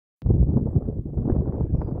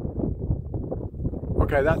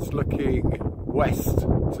Okay, that's looking west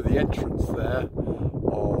to the entrance there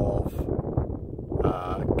of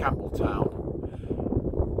Campbeltown.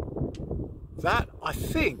 That, I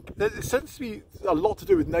think, there seems to be a lot to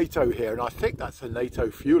do with NATO here, and I think that's a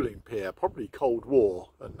NATO fueling pier, probably Cold War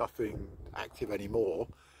and nothing active anymore.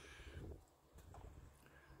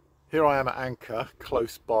 Here I am at anchor,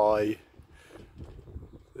 close by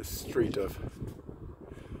this street of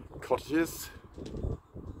cottages.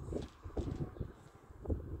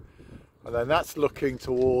 And then that's looking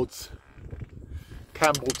towards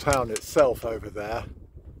Campbeltown itself over there,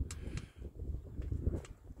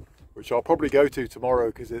 which I'll probably go to tomorrow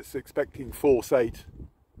because it's expecting force 8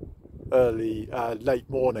 late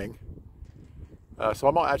morning. So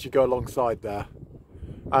I might actually go alongside there.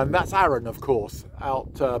 And that's Arran, of course,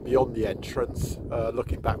 out beyond the entrance,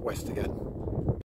 looking back west again.